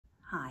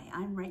Hi,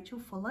 I'm Rachel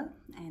Fuller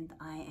and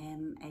I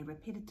am a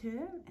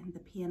répétiteur and the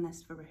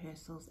pianist for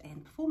rehearsals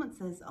and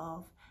performances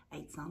of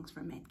 8 Songs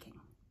from Mad King.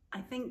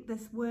 I think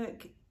this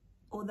work,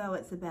 although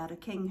it's about a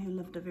king who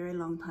lived a very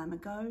long time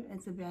ago,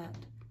 it's about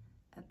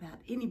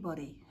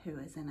anybody who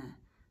is in a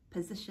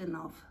position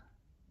of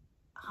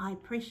high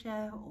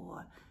pressure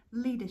or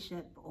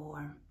leadership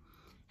or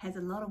has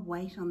a lot of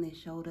weight on their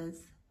shoulders,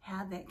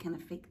 how that can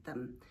affect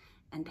them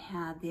and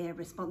how their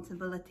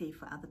responsibility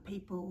for other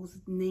people's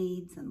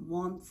needs and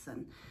wants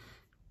and,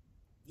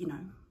 you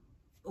know,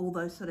 all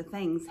those sort of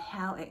things,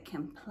 how it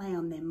can play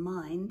on their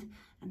mind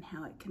and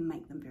how it can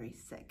make them very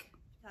sick.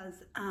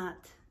 Because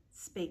art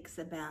speaks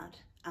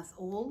about us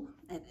all,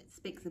 it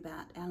speaks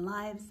about our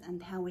lives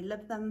and how we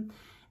live them,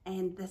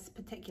 and this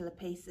particular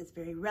piece is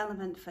very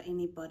relevant for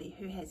anybody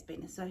who has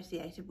been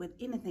associated with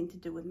anything to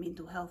do with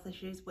mental health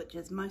issues, which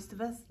is most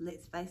of us,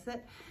 let's face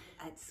it.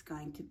 It's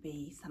going to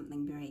be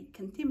something very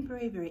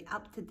contemporary, very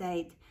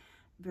up-to-date,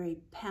 very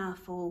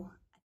powerful,